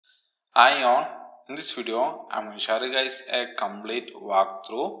Hi on. In this video, I'm going to show you guys a complete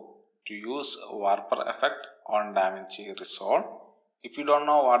walkthrough to use Warper effect on DaVinci Resolve. If you don't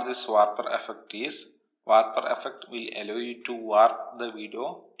know what this Warper effect is, Warper effect will allow you to warp the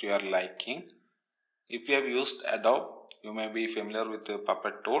video to your liking. If you have used Adobe, you may be familiar with the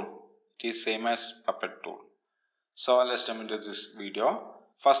Puppet tool. It is same as Puppet tool. So let's jump into this video.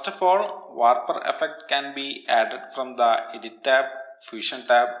 First of all, Warper effect can be added from the Edit tab, Fusion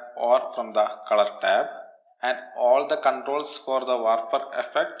tab or from the Color tab, and all the controls for the Warper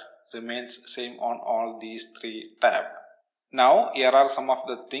effect remains same on all these three tabs. Now here are some of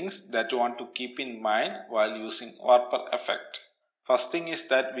the things that you want to keep in mind while using Warper effect. First thing is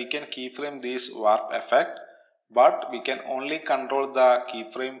that we can keyframe this warp effect, but we can only control the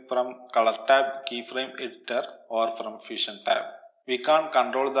keyframe from Color tab, Keyframe Editor or from Fusion tab. We can't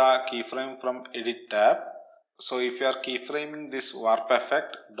control the keyframe from Edit tab. So if you are keyframing this warp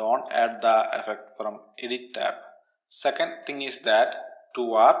effect, don't add the effect from Edit tab. Second thing is that to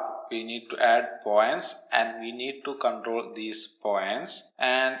warp, we need to add points and we need to control these points.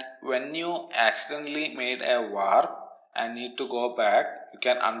 And when you accidentally made a warp and need to go back, you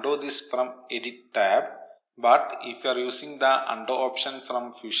can undo this from Edit tab. But if you are using the undo option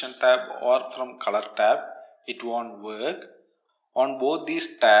from Fusion tab or from Color tab, it won't work. On both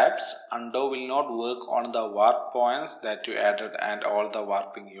these tabs, undo will not work on the warp points that you added and all the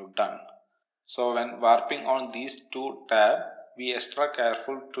warping you've done. So when warping on these two tabs, be extra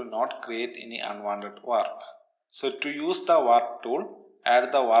careful to not create any unwanted warp. So to use the warp tool,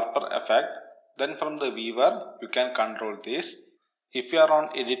 add the warper effect. Then from the viewer, you can control this. If you are on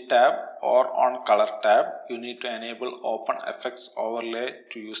Edit tab or on Color tab, you need to enable Open Effects Overlay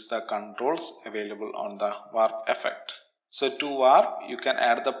to use the controls available on the warp effect. So to warp, you can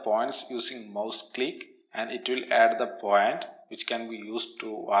add the points using mouse click and it will add the point which can be used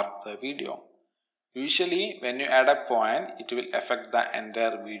to warp the video. Usually when you add a point, it will affect the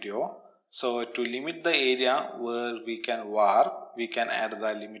entire video. So to limit the area where we can warp, we can add the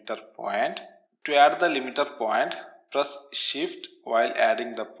limiter point. To add the limiter point, press Shift while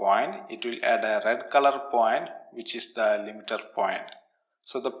adding the point. It will add a red color point which is the limiter point.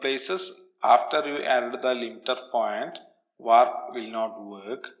 So the places after you added the limiter point, warp will not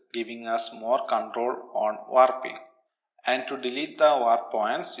work, giving us more control on warping. And to delete the warp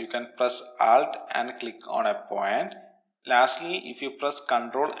points, you can press Alt and click on a point. Lastly, if you press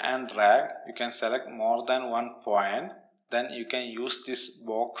Ctrl and drag, you can select more than one point. Then you can use this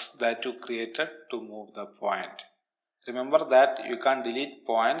box that you created to move the point. Remember that you can delete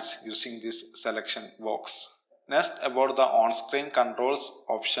points using this selection box. Next, about the on-screen controls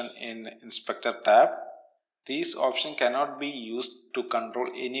option in Inspector tab. These options cannot be used to control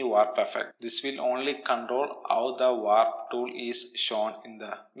any warp effect. This will only control how the warp tool is shown in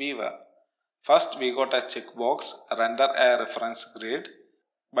the viewer. First, we got a checkbox, render a reference grid.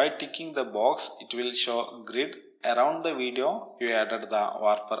 By ticking the box, it will show grid around the video you added the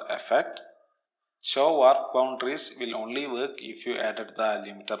warper effect. Show warp boundaries will only work if you added the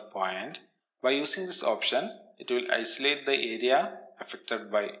limiter point. By using this option, it will isolate the area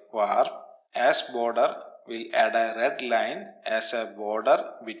affected by warp. As border, will add a red line as a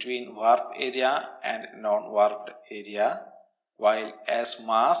border between warp area and non-warped area, while as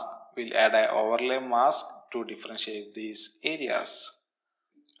mask will add an overlay mask to differentiate these areas.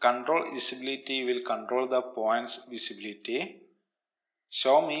 Control visibility will control the point's visibility.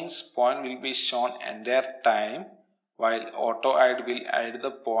 Show means point will be shown entire time, while auto hide will hide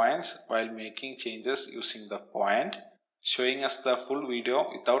the points while making changes using the point, showing us the full video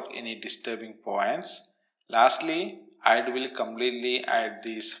without any disturbing points. Lastly, hide will completely hide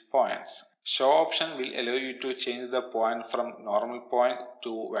these points. Show option will allow you to change the point from normal point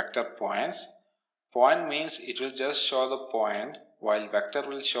to vector points. Point means it will just show the point, while vector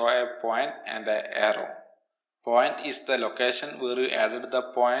will show a point and an arrow. Point is the location where you added the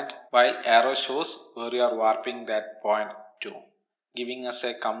point, while arrow shows where you are warping that point to, giving us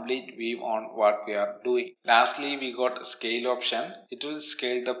a complete view on what we are doing. Lastly, we got scale option. It will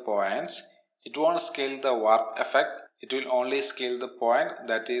scale the points. It won't scale the warp effect. It will only scale the point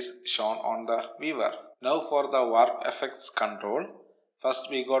that is shown on the viewer. Now for the warp effects control.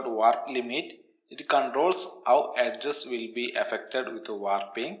 First we got warp limit. It controls how edges will be affected with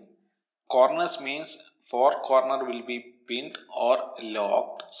warping. Corners means 4 corner will be pinned or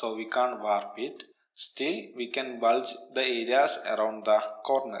locked, so we can't warp it. Still, we can bulge the areas around the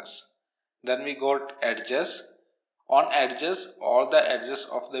corners. Then we got edges. On edges, all the edges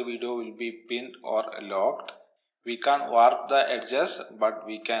of the video will be pinned or locked. We can't warp the edges, but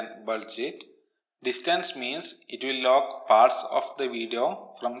we can bulge it. Distance means it will lock parts of the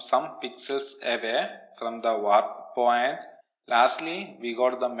video from some pixels away from the warp point. Lastly, we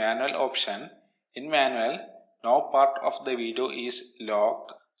got the manual option. In manual, no part of the video is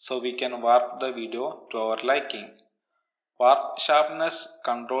locked, so we can warp the video to our liking. Warp sharpness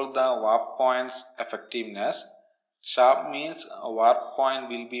controls the warp point's effectiveness. Sharp means a warp point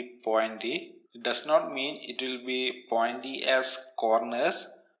will be pointy. It does not mean it will be pointy as corners,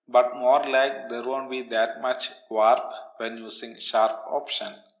 but more like there won't be that much warp when using sharp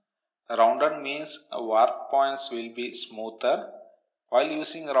option. Rounded means warp points will be smoother. While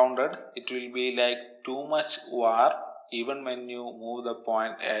using rounded, it will be like too much warp even when you move the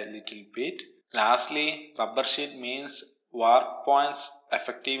point a little bit. Lastly, rubber sheet means warp points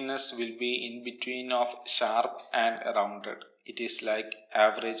effectiveness will be in between of sharp and rounded. It is like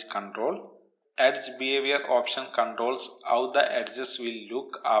average control. Edge behavior option controls how the edges will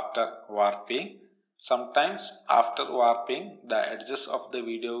look after warping. Sometimes after warping, the edges of the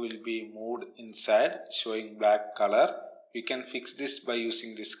video will be moved inside, showing black color. We can fix this by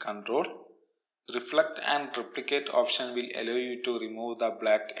using this control. Reflect and replicate option will allow you to remove the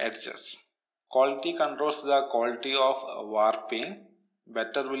black edges. Quality controls the quality of warping.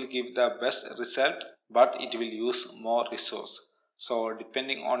 Better will give the best result, but it will use more resource. So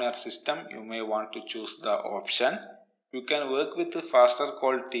depending on your system, you may want to choose the option. You can work with faster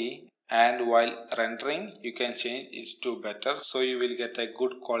quality, and while rendering, you can change it to better, so you will get a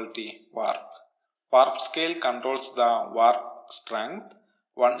good quality warp. Warp scale controls the warp strength.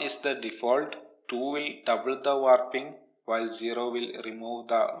 1 is the default, 2 will double the warping, while 0 will remove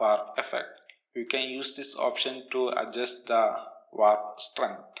the warp effect. You can use this option to adjust the warp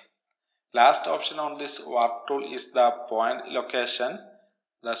strength. Last option on this warp tool is the point location.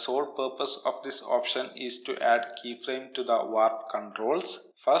 The sole purpose of this option is to add keyframe to the warp controls.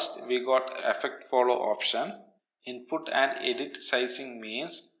 First, we got effect follow option. Input and edit sizing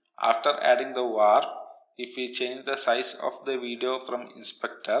means after adding the warp, if we change the size of the video from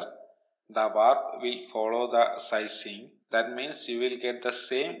inspector, the warp will follow the sizing. That means you will get the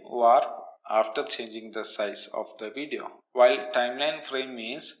same warp after changing the size of the video. While timeline frame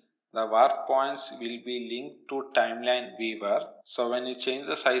means the warp points will be linked to timeline viewer. So when you change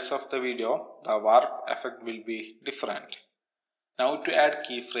the size of the video, the warp effect will be different. Now to add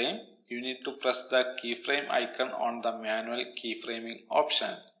keyframe, you need to press the keyframe icon on the manual keyframing option.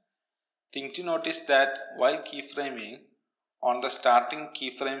 Thing to notice that while keyframing, on the starting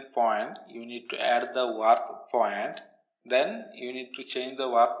keyframe point, you need to add the warp point. Then you need to change the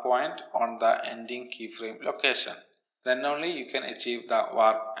warp point on the ending keyframe location. Then only you can achieve the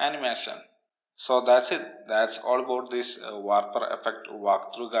warp animation. So that's it. That's all about this warper effect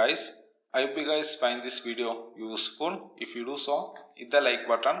walkthrough, guys. I hope you guys find this video useful. If you do so, hit the like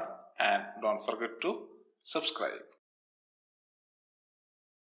button and don't forget to subscribe.